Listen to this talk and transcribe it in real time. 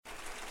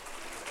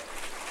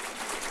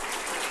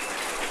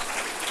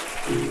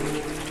Ladies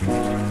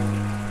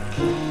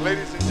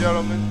and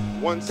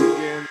gentlemen, once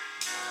again,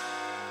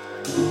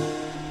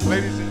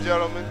 ladies and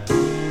gentlemen,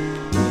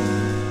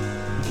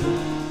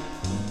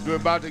 we're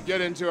about to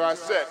get into our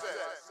set.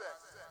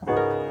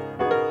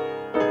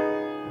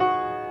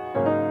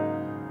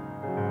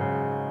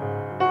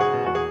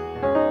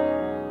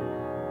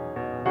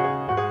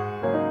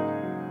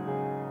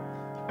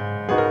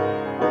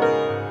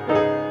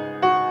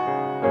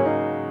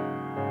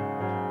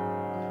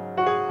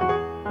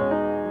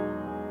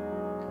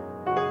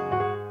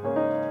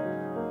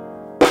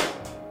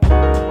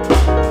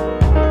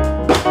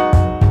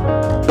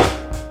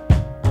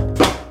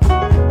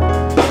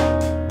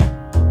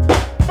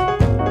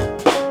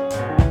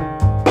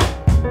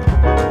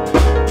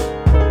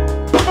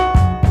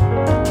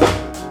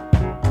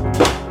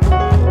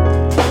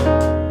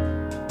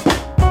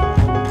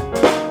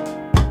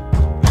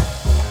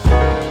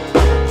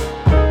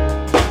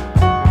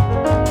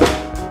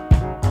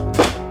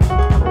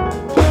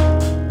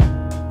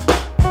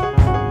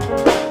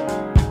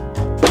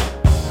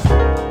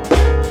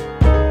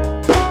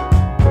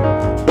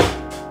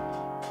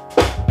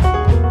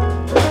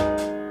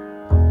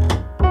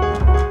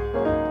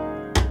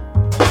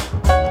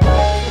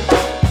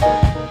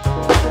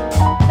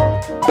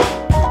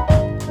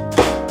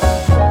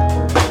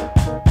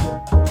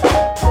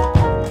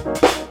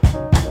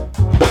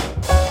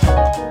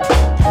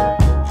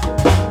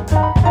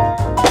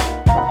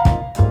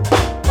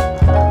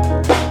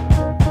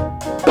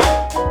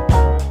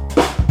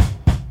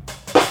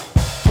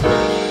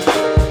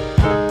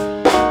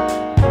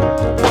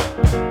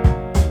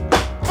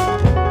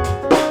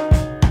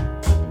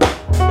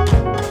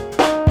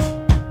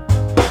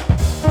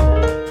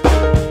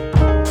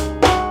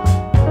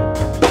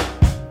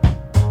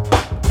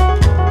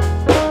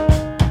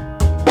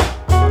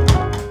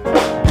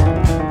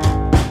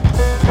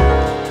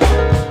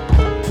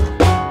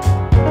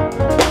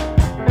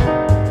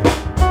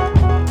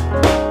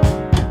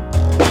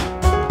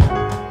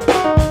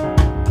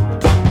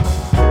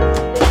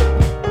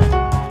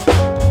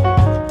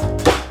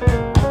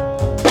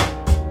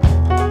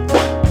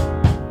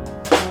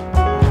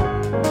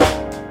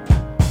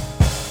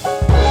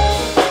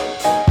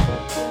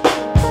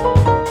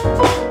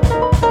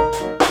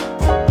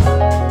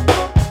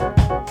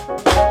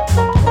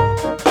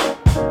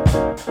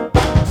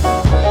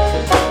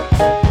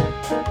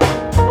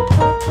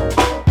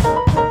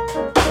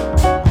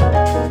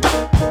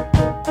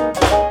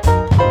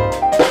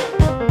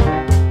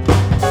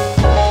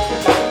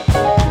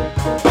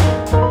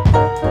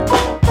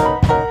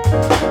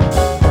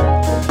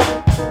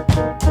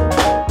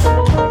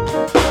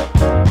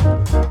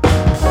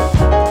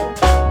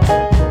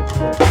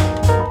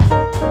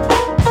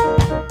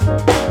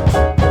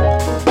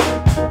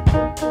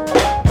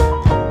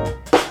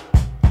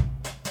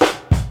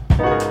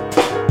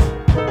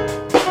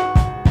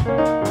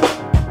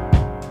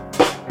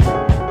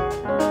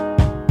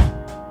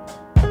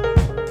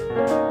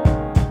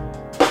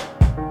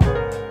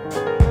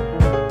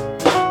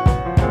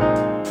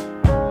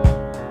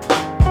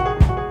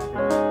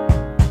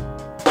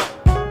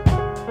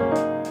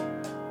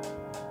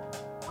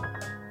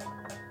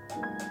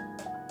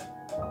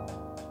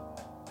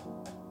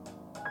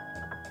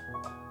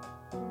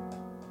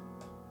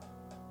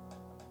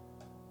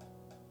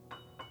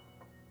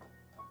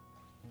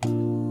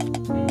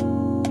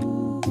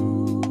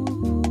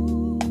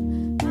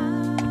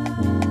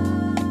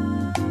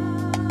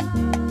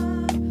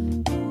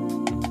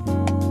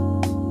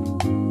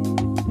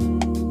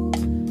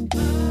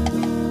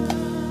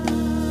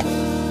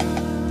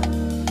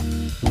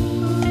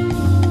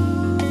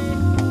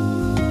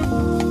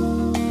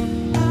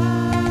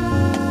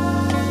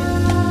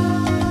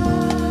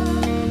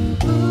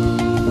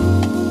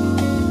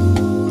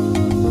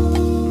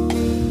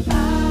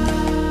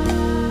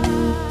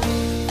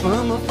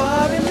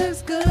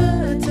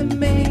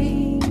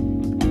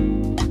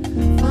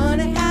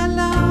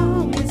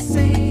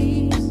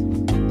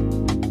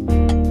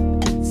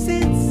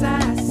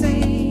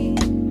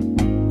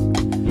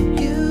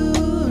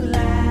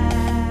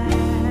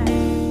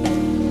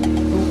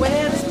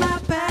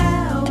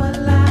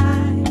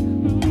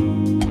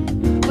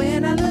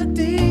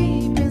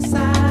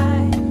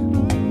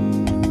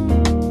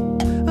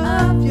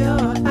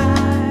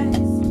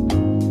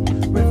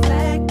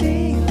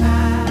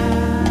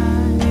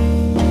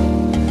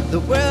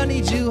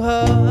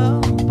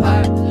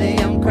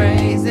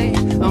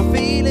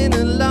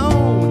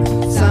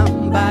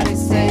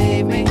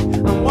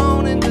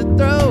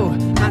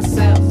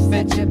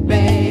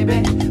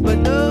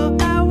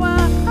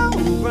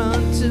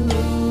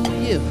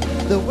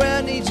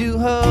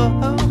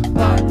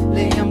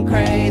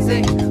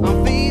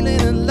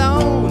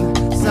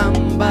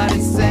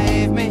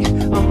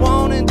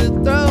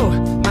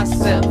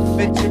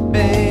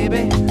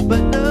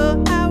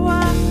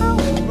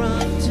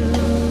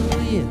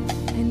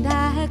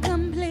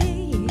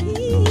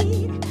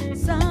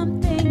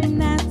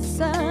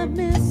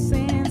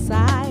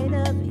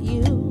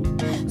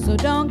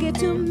 Don't get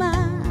too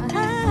much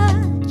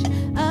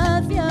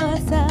of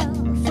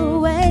yourself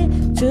away.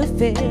 to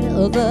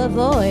fill the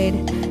void,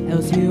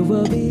 else you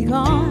will be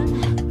gone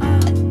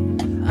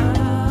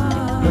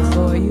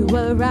before you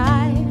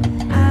arrive.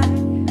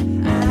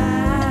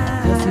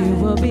 Else you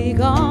will be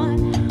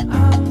gone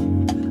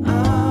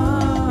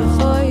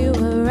before you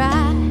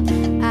arrive.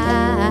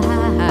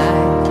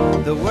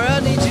 The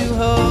world needs you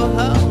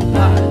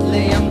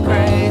wholeheartedly. I'm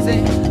crazy,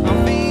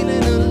 I'm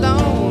feeling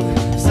alone.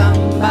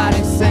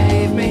 Somebody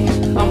save me,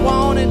 I'm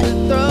wanting to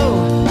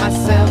throw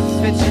myself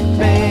at you,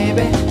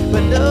 baby,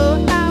 but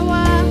no, how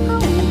I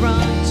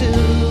run to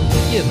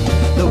you.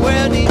 The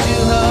world needs you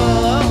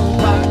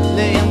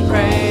wholeheartedly. I'm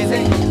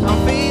crazy, I'm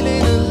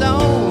feeling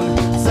alone.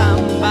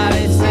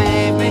 Somebody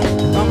save me,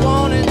 I'm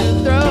wanting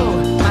to throw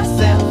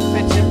myself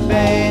at you,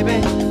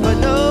 baby, but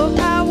no,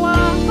 how I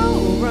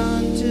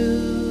run to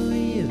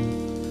you.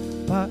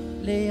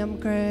 Partly I'm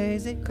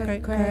crazy,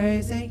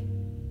 crazy.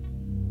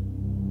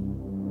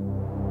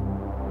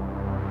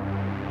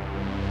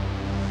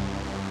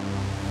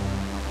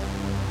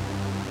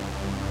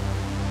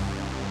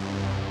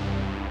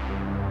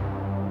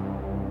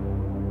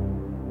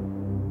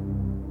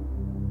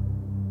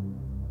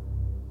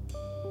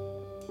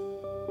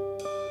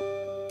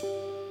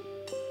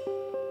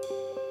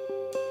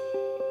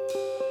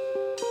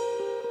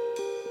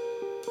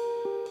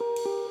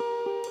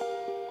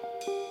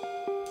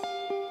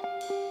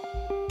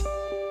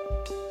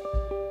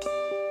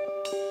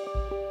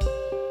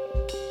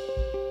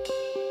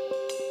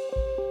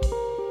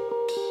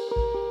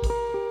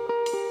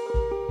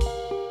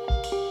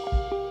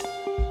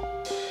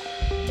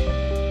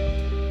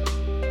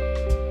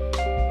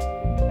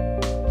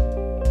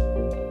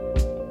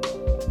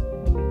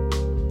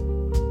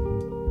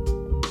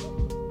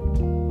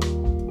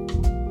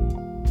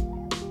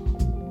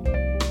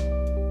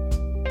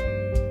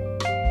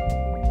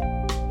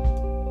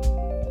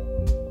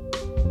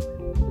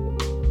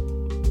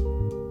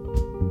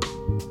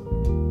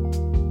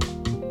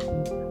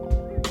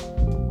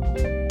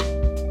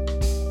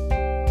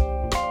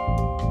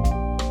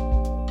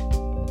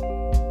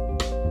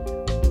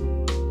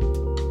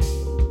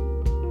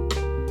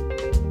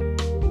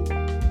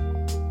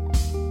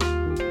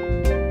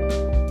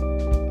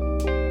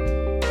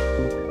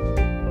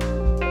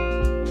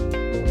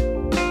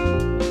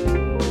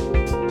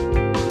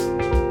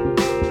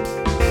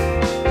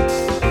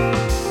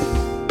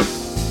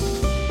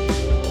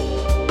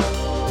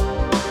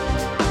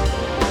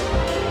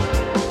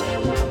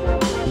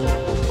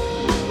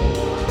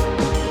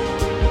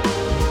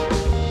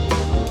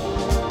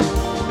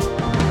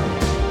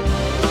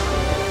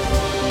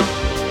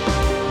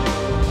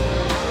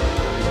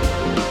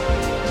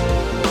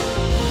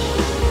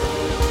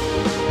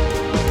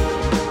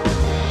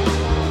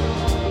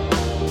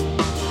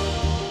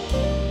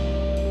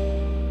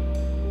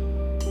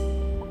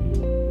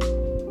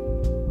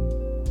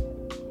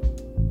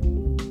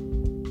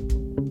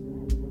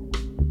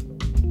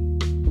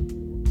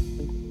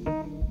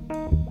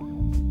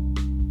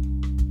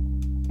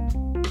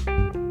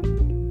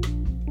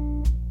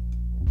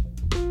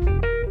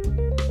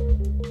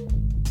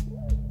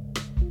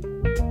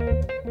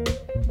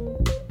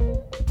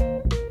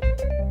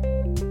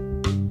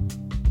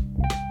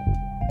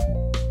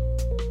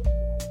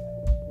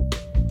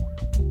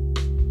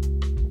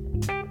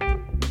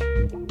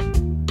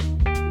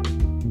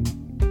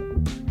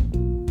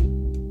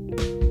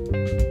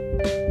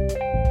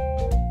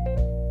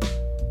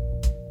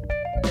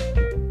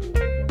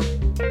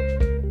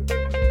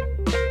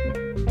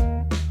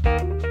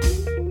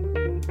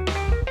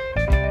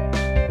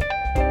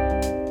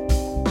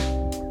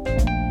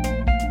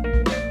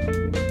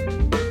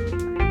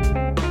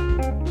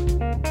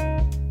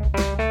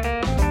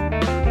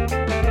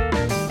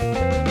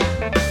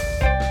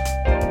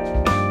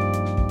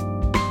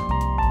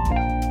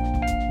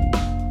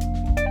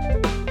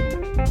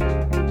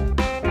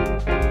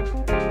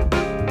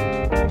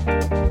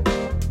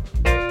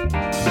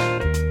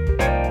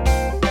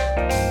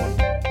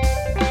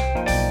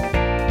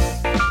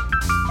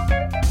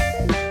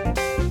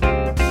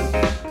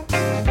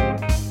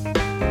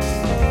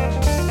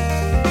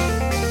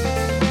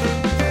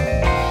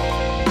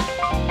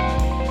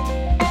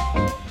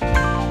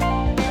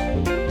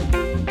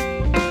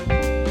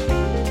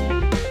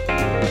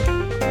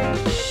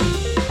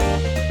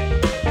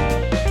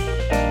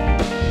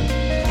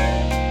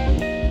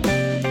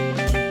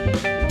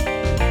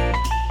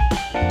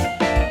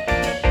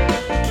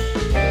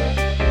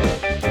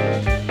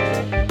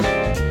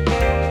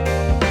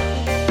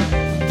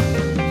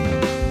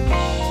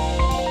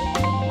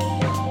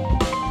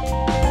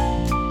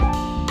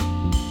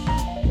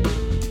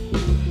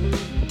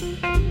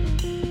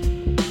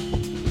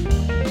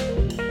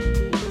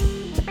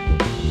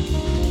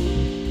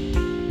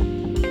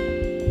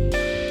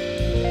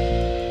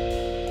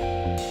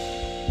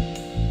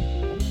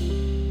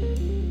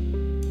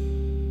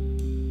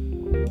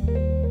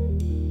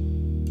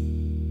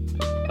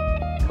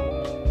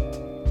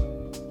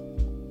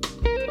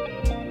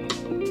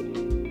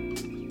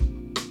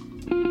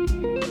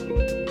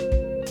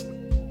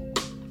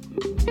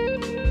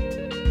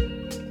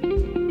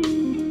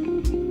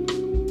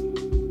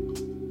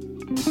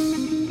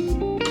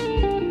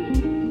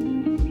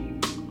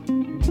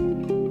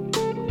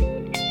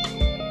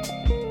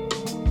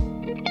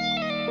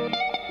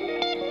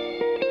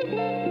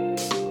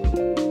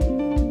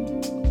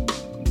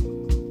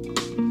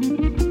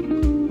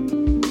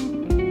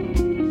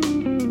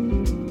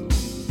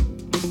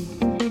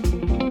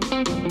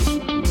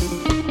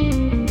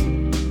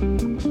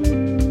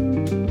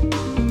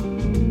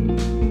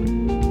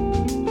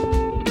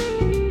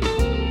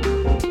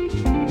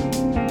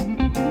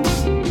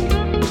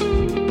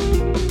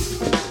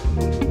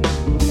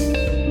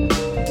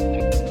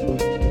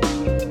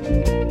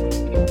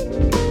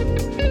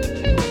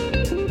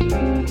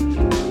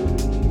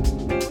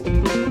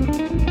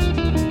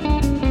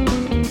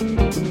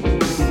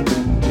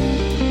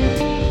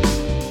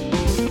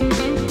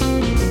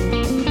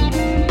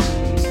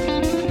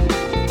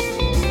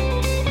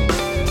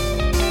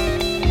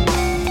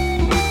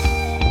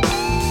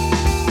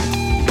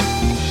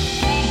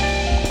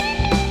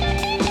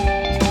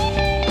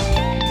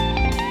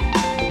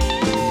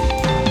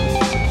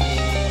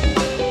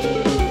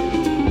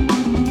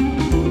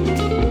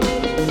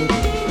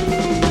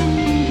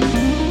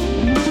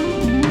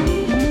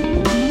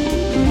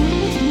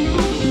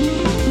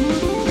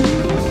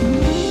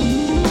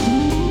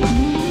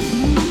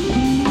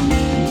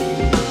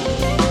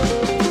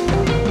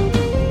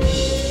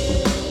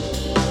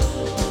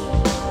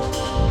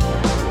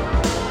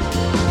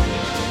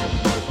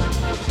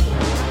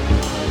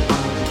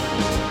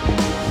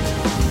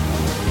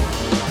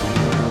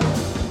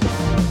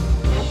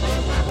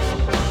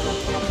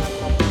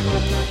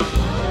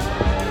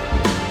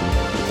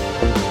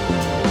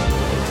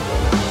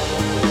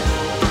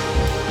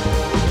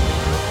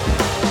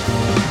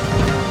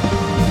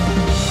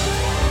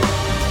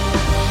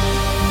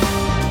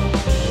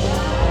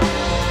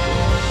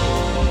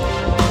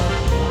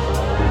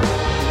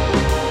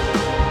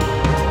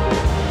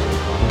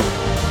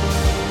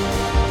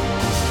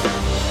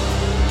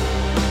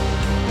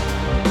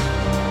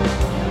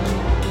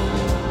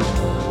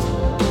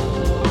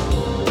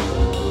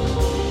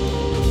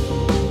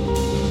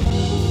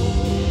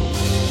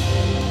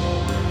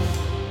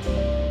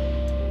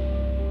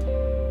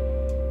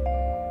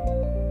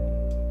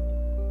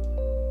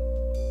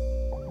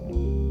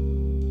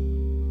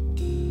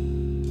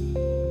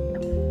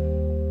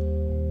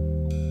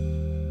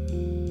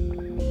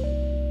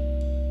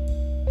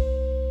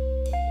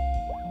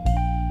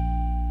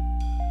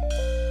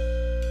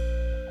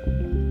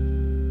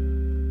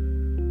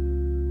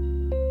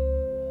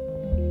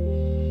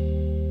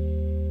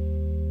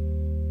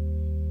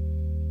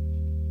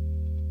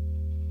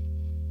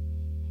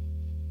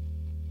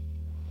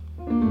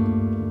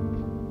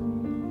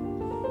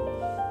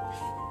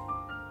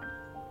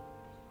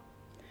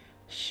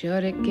 Sure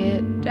to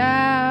get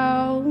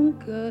down,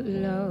 good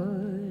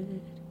Lord.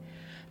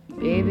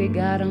 Baby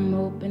got 'em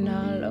open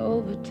all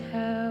over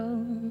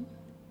town.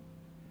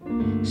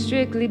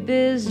 Strictly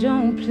biz,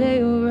 don't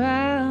play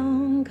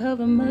around.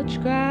 Cover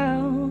much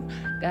ground,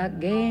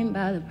 got game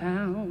by the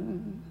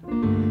pound.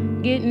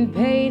 Getting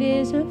paid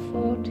is a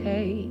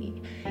forte.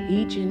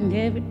 Each and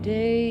every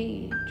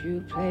day,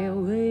 Drew play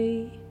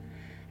away.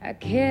 I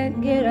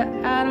can't get her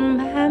out of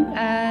my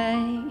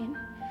mind.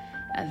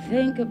 I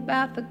think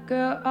about the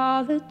girl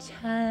all the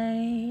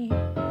time.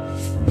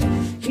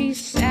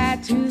 East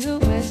side to the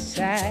west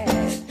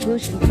side,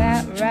 pushing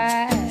fat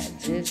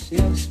rides, it's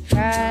no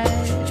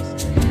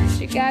surprise.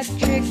 She got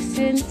tricks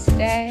in the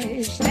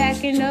stash,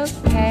 stacking up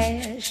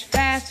cash,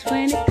 fast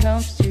when it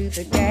comes to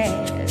the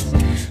gas.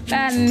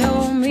 By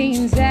no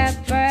means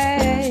that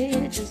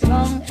bright, as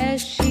long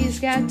as she's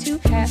got two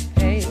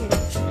happy.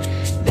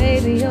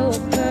 Baby, you're a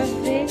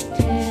perfect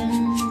 10.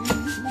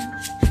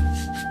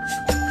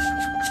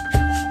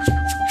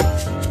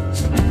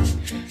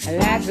 I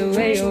like the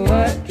way you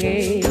work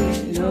it,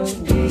 no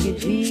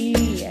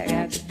diggity, I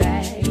got to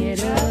back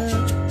it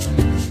up.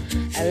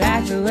 I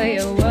like the way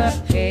you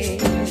work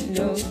it,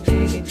 no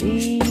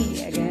diggity,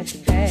 I got to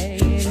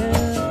back it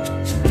up.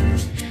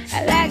 I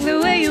like the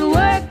way you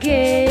work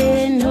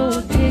it, no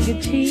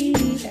diggity,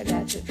 I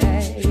got to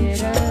back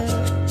it up.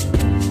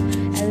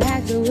 I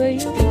like the way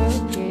you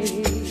work it.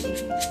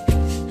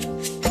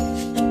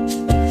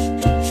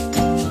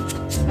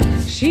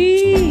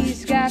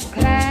 She's got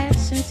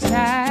class and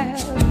style,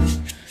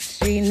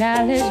 street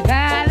knowledge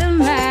by the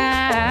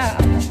mile.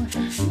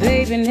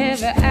 Baby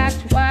never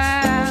act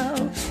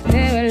wild,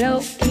 very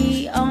low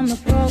key on the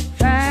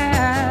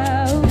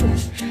profile.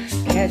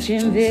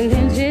 Catching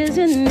villains is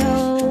a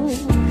no.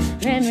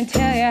 Let me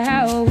tell you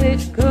how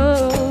it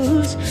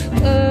goes.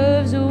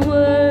 Curves the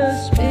world,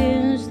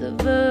 spins the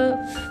verb.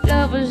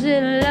 Lovers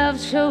in love,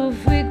 so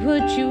freak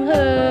what you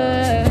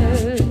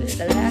heard.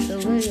 I like the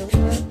way you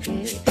work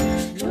it,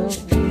 no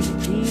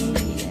diggity,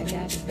 I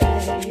got to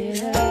back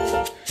it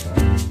up.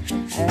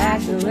 I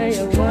like the way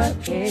you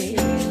work it,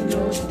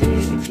 no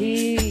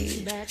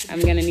diggity.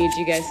 I'm gonna need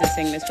you guys to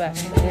sing this part.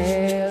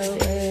 Hey,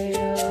 hey,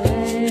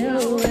 hey,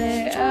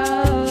 hey,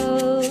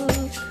 oh.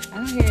 I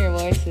don't hear your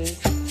voices.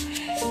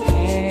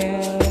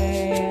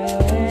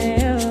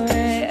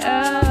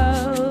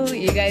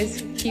 You guys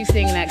keep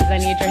singing that because I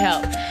need your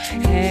help.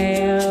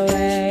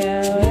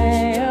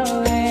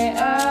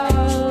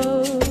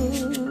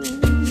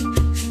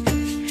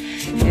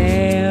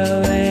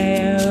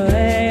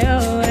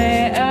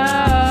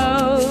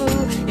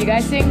 You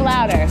guys sing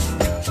louder.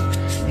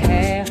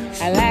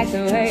 I like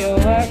the way you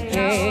work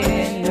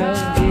it, no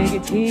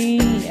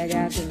diggity, I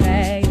got to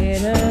bag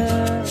it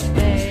up.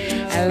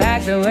 I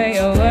like the way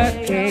you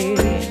work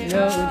it,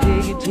 no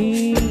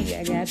diggity,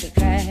 I got to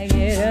bag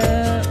it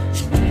up.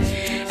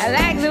 I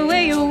like the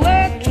way you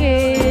work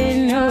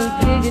it, no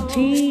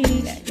diggity,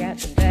 I got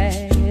to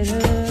bag it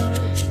up.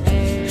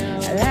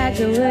 I like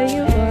the way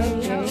you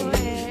work it.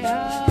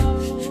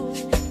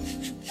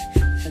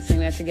 Let's sing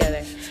that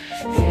together.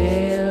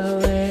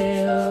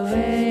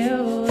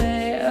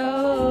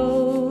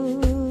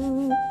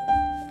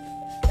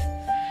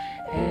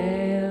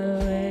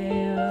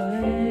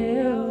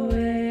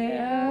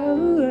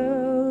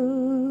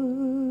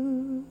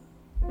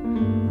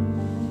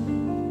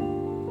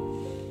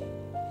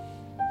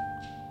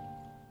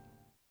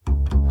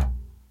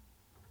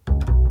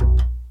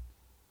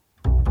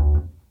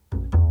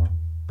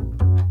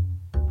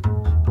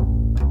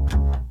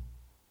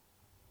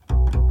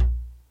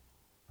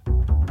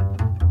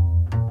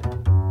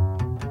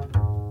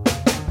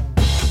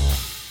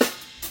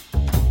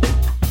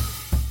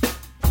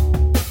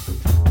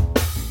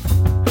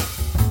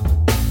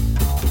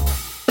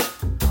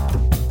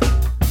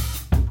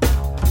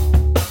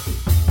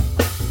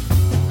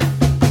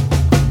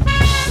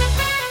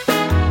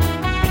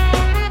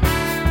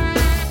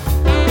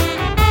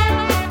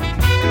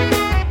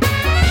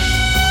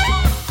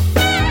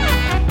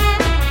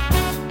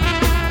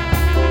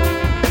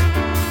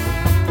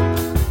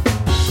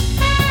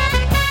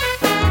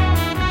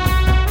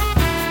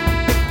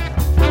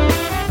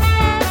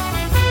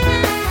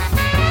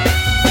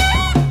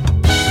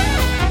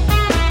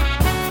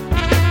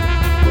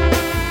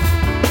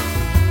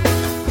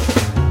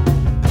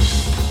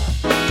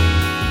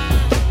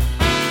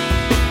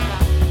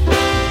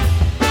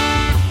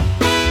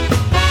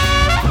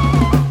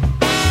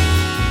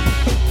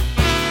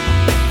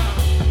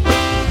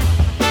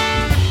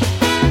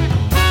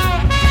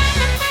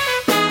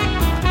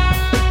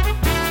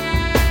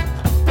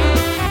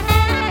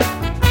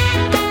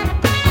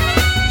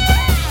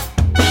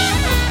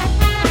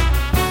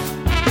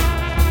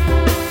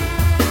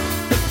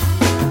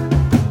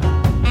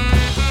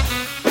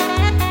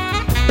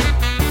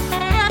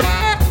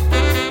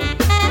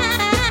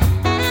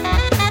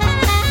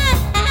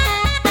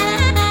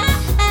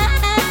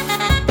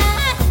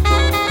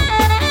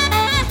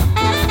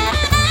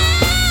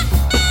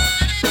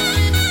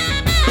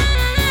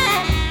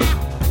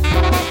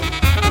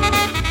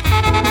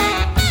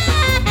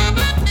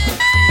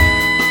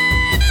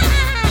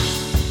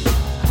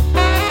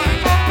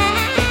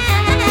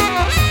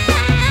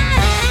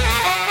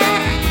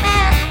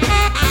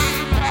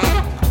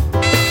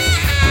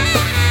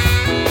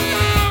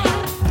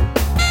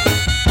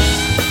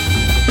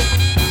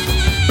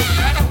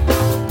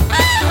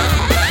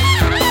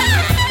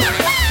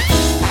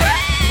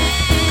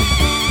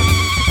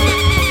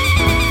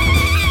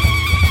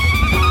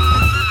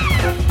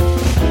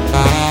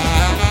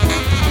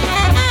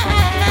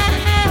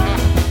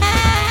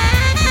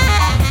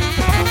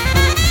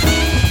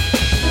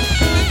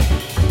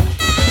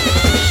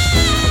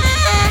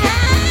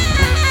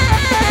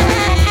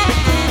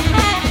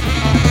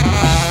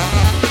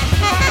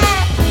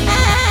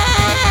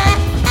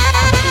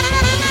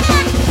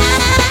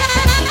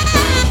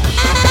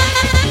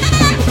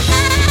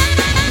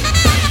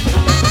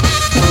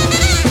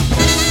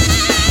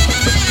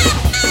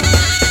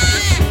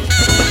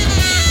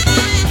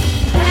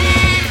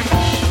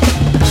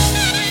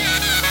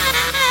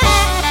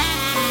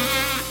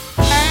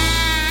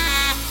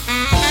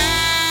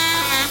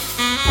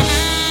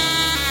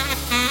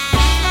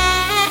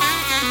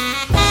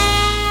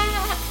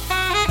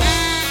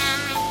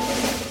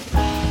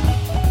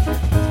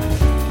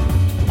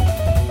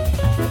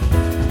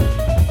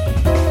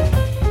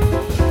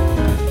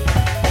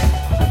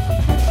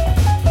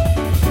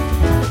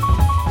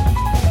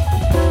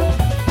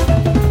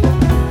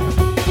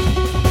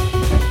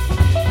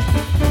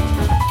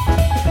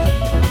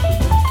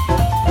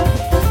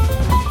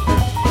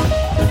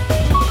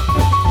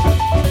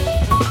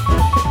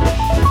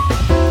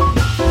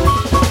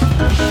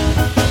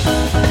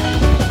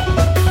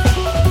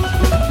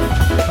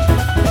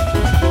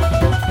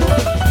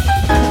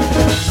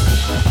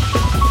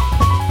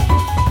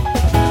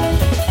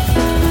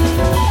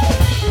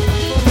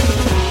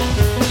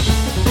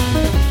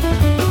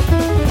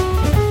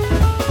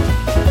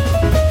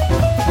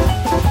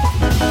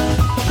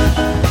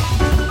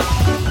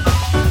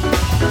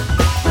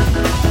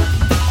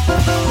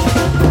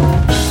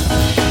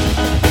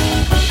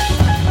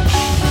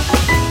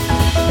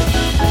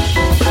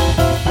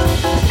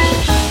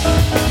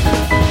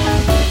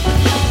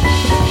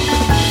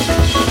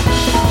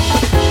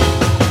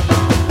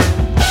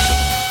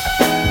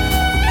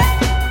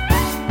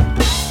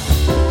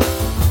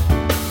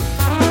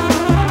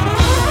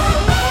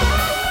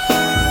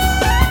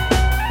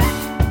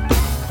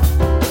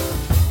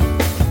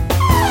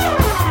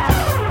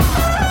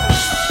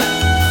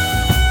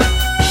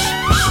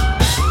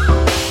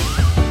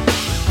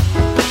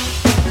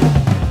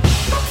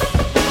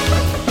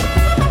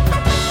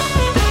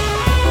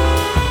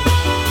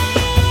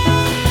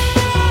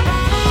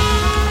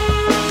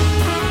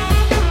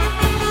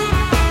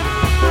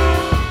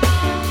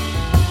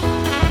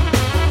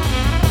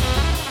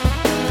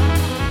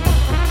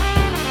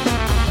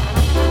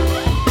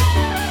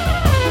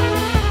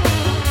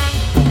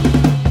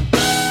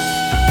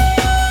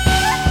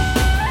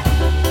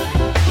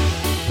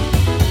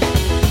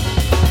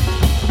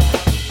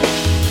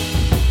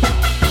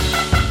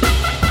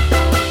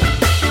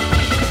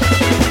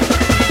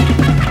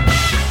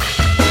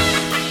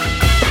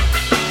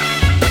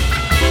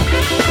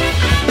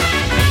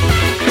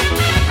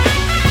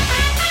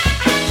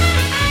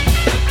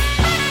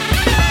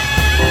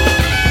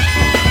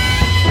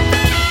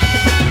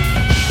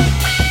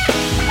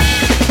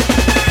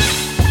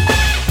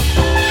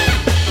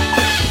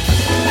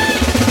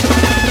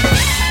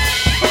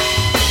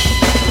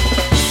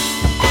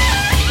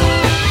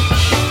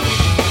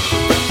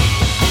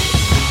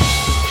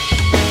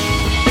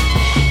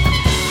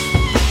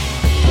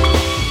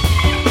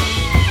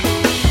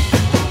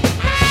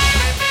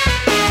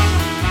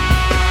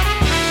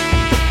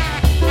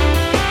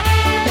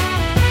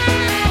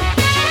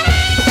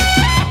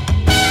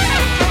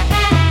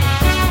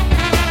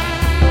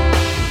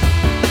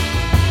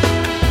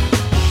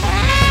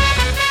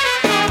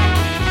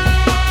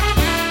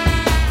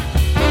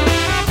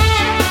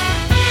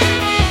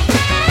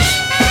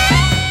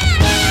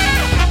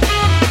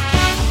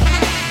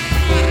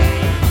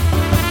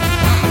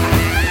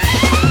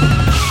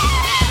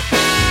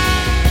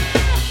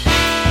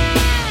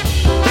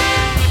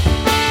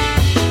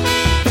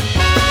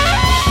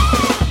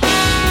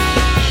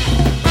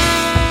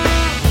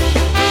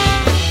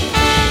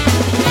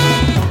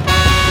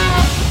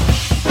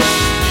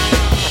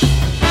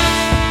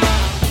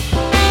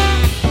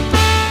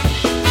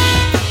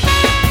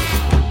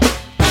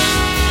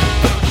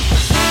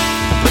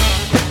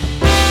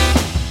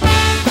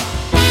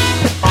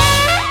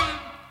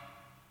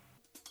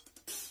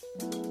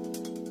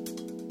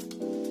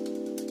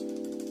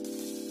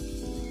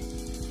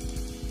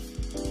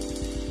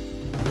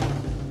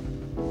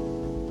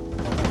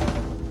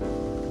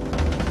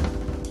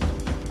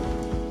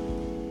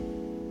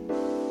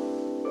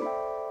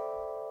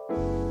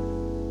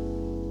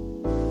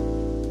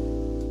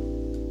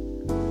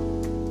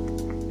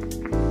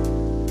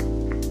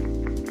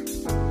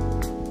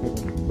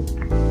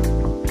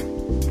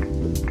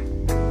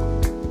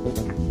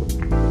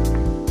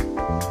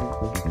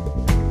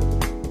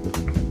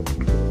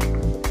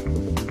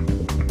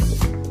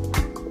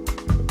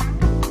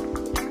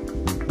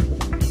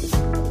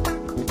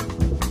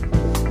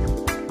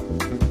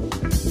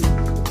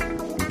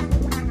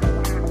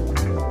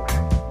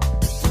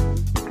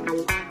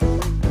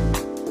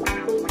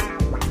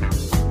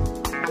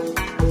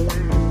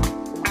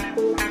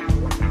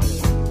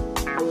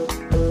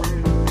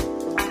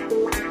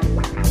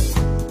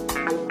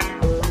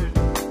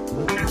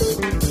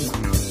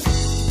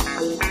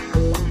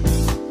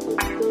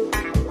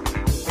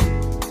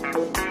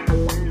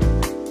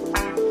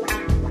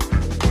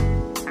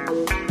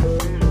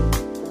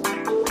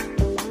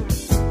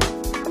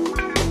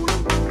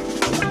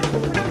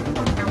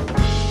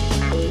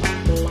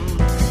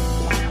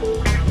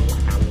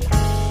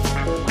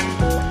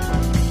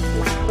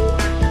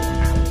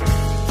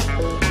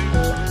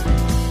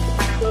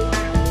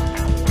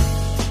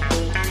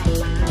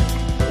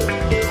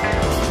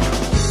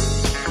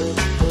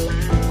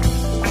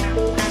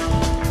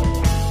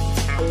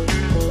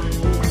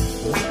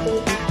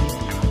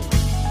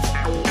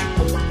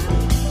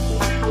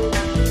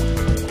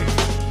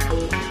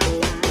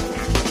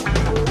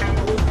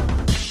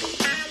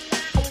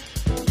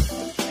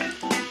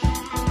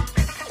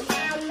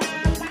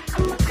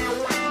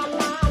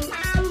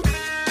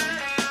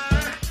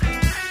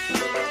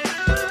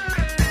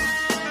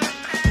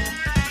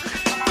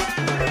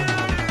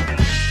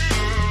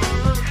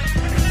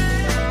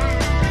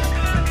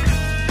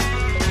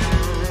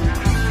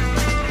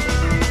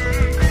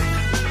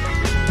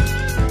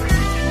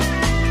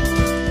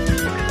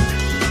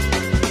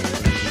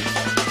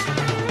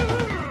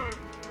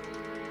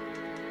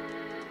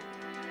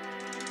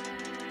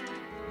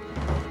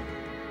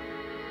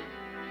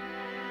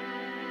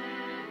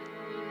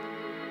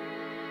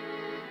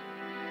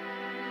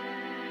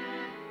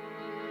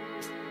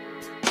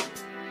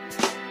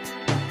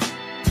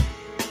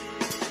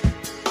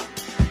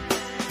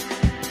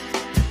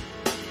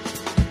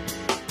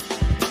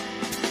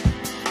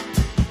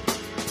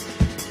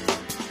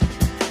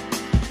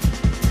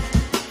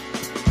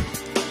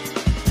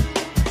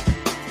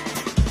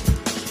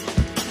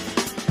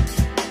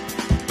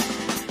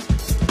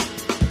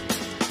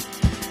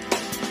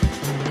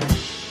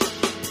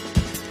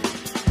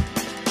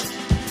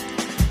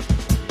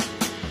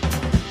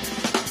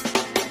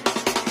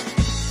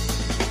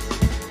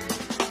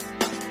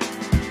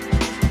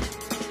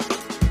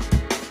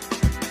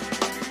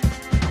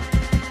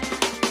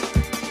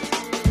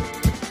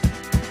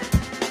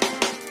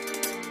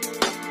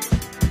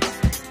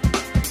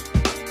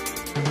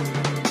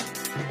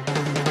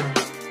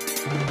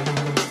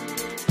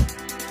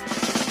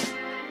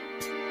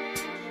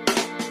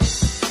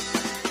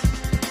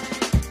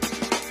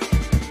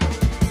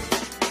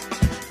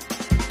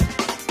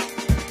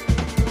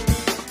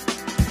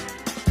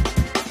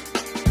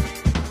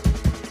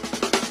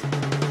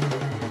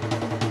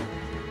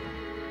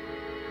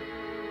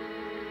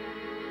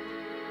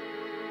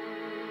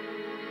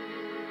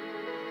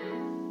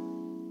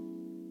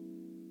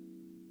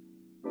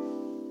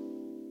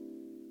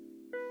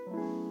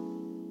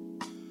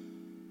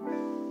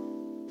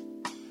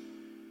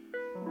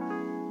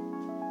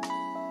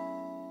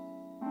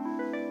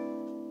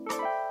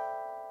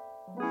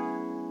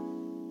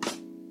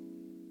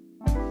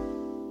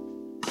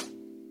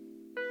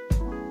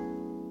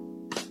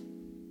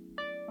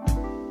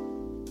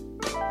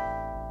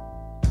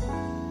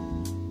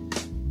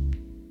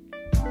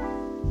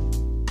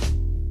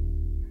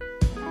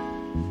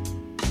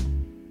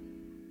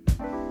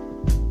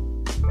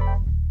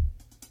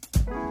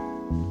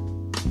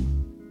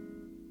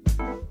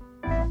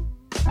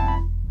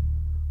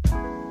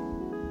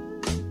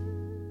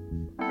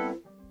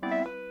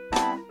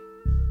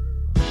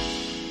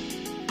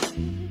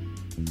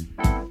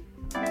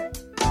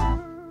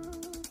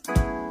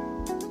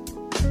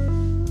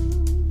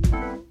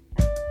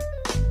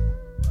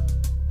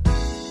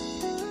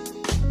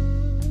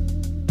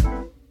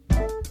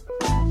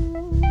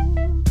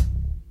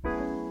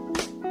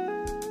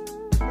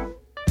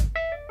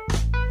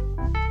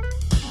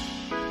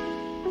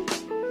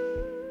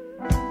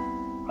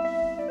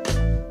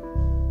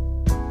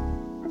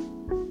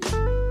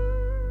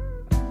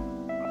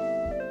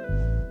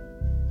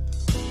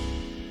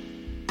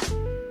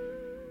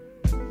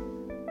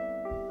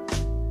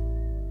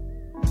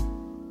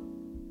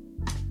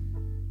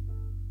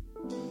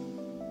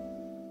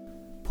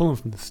 Pulling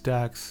from the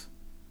Stacks,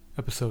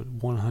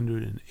 episode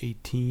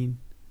 118.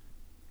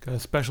 Got a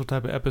special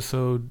type of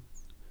episode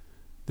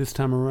this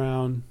time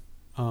around.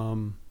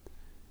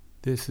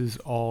 This is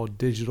all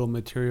digital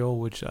material,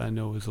 which I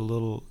know is a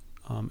little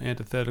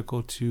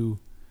antithetical to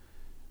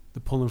the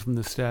Pulling from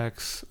the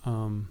Stacks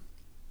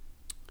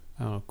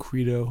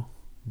credo,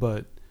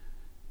 but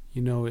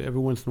you know, every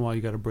once in a while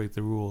you got to break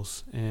the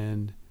rules,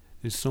 and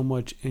there's so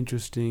much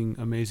interesting,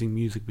 amazing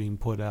music being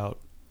put out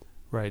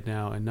right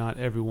now, and not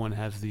everyone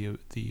has the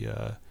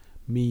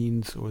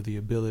means or the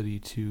ability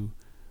to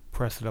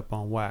press it up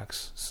on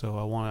wax. So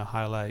I want to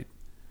highlight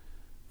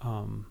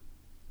some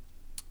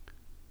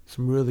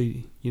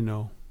really,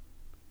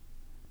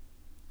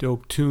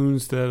 dope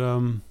tunes that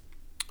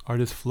are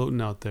just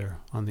floating out there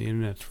on the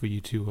internet for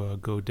you to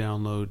go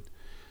download,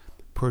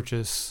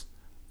 purchase,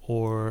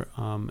 or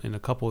in a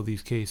couple of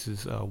these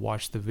cases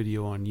watch the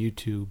video on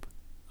YouTube.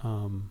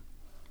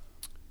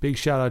 Big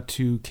shout out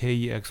to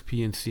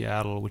KEXP in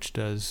Seattle, which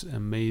does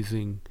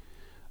amazing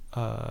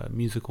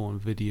musical and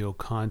video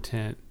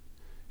content.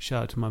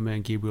 Shout out to my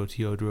man Gabriel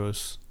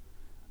Teodros,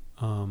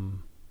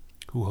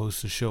 who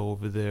hosts a show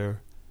over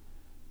there.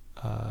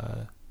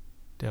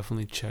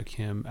 Definitely check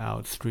him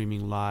out,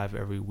 streaming live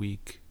every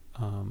week.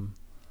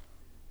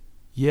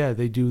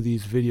 They do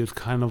these videos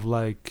kind of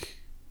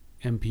like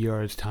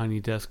NPR's Tiny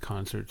Desk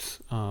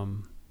concerts.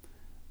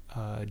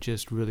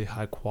 Just really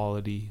high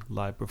quality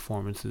live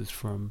performances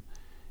from,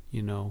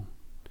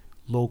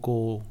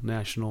 local,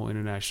 national,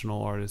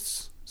 international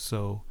artists.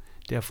 So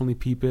definitely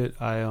peep it.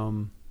 I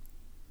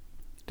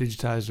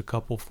digitized a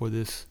couple for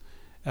this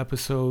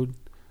episode,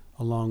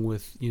 along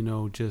with,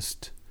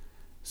 just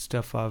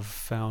stuff I've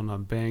found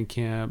on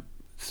Bandcamp,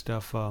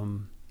 stuff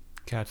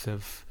cats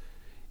have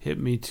hit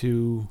me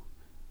to,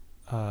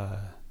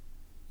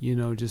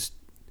 just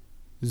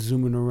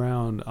zooming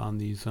around on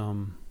these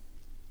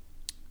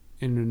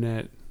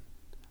internet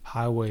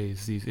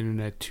highways, these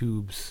internet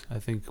tubes. I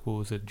think, what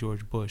was it,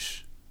 George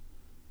Bush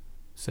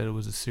said it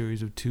was a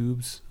series of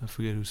tubes. I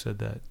forget who said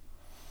that.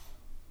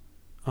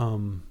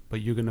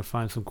 But you're gonna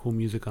find some cool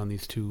music on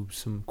these tubes,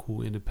 some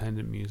cool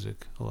independent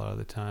music a lot of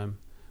the time,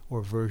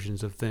 or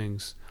versions of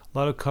things. A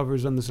lot of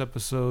covers on this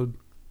episode,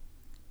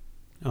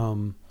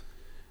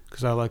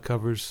 because I like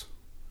covers.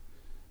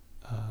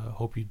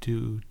 Hope you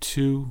do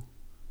too.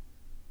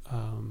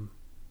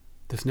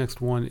 This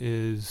next one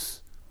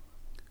is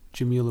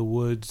Jamila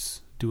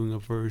Woods doing a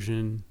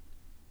version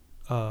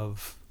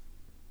of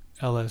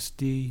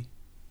LSD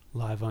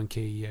live on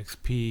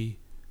KEXP.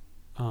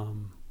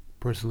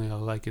 Personally, I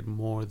like it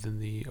more than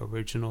the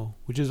original,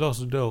 which is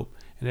also dope,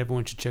 and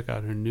everyone should check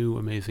out her new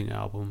amazing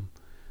album.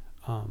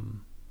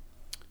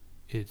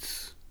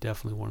 It's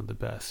definitely one of the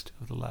best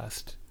of the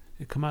last.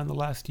 It came out in the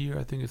last year.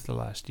 I think it's the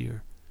last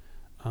year.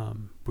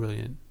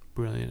 Brilliant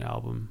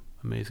album,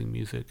 amazing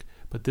music.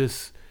 But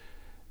this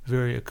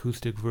very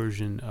acoustic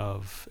version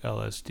of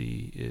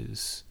LSD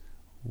is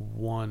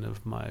one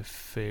of my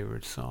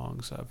favorite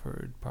songs I've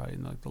heard probably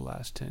in like the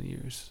last 10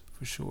 years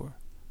for sure.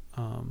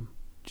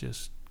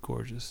 Just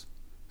gorgeous.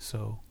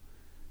 So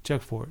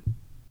check for it.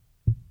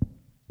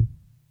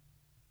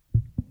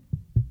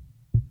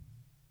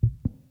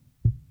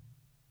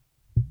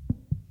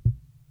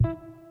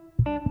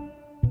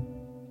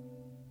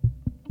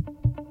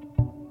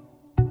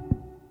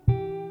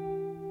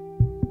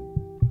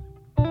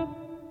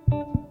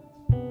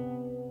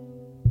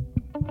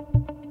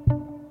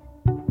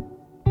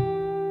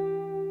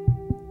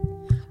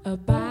 A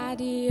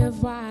body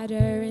of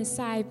water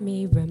inside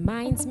me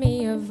reminds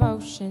me of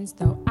oceans,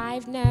 though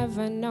I've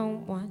never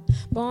known one.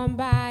 Born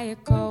by a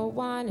cold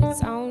one,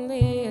 it's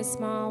only a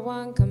small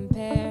one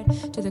compared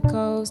to the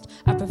coast.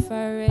 I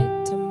prefer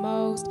it to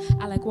most.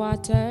 I like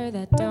water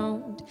that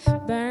don't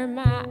burn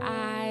my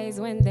eyes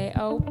when they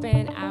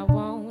open. I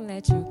won't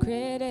let you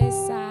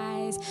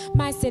criticize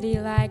my city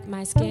like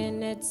my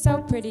skin. It's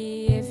so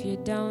pretty. If you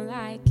don't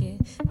like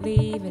it,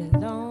 leave it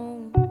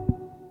alone.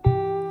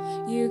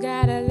 You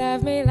gotta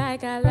love me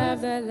like I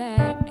love the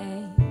lake.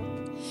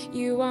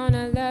 You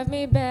wanna love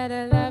me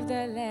better, love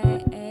the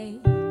lake.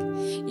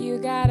 You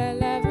gotta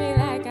love me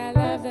like I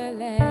love the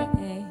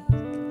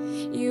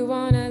lake. You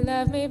wanna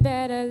love me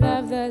better,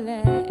 love the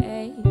lake.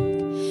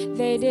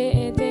 They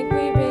didn't think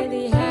we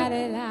really had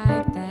it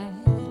like that.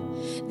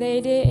 They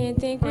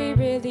didn't think we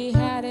really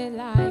had it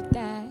like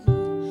that.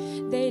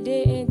 They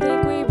didn't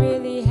think we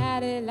really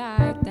had it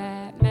like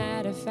that.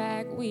 Matter of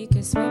fact, we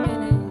could swim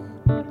in it.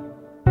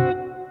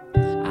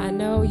 I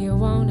know you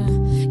wanna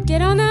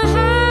get on the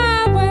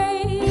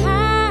highway,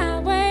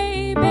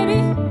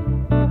 baby.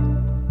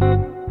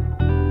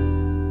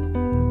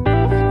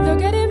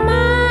 Look at it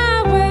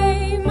my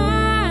way,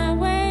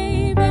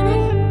 baby.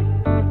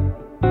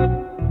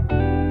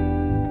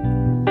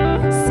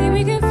 See,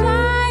 we can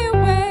fly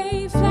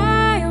away,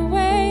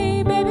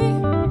 baby.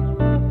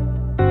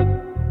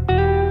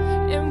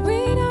 And we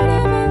don't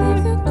ever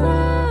leave the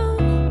ground.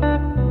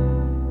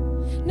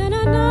 No,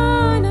 no,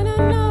 no, no, no,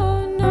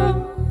 no,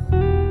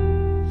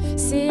 no.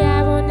 See,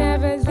 I will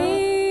never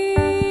leave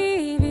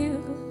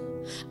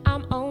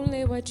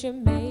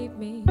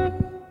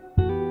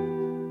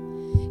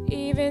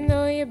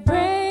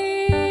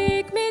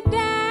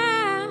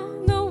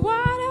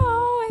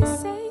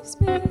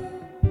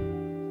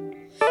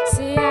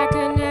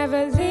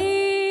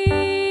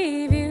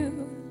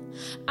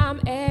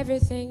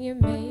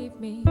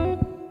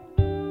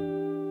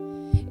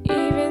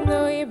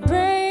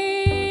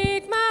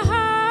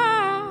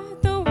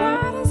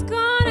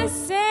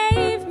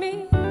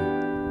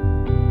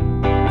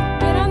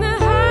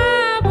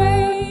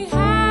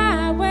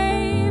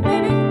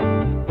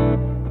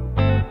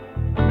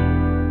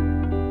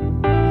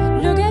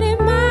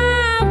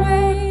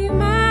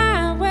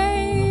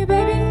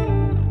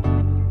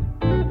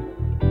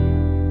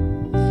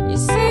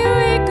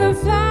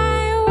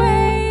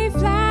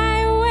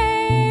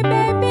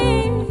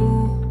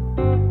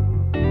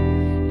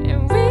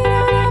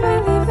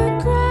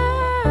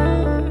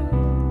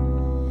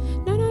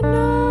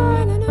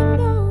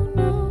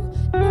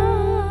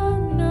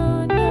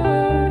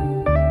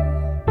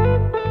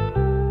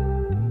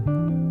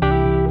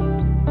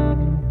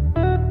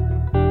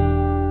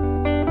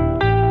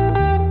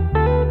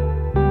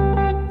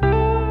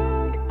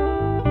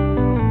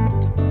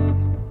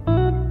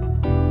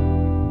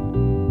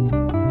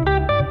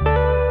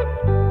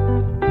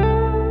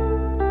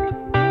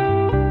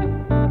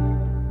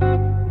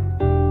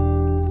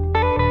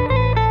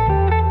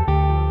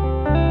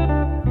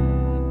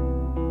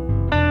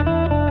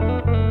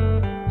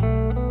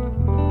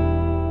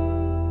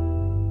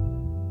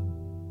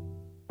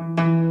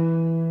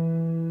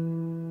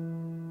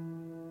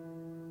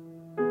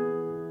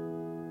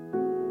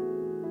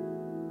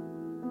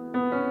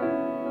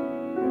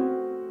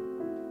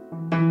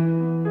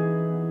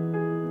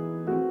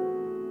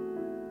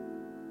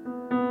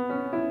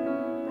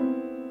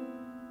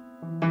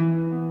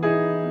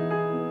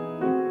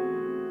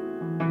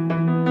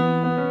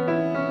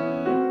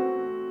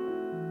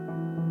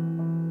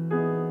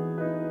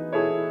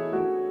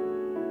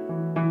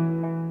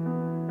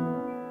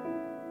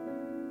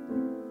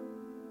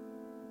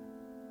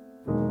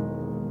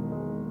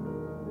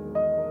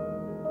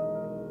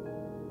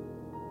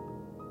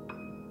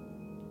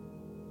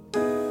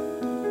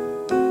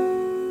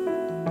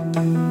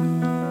Thank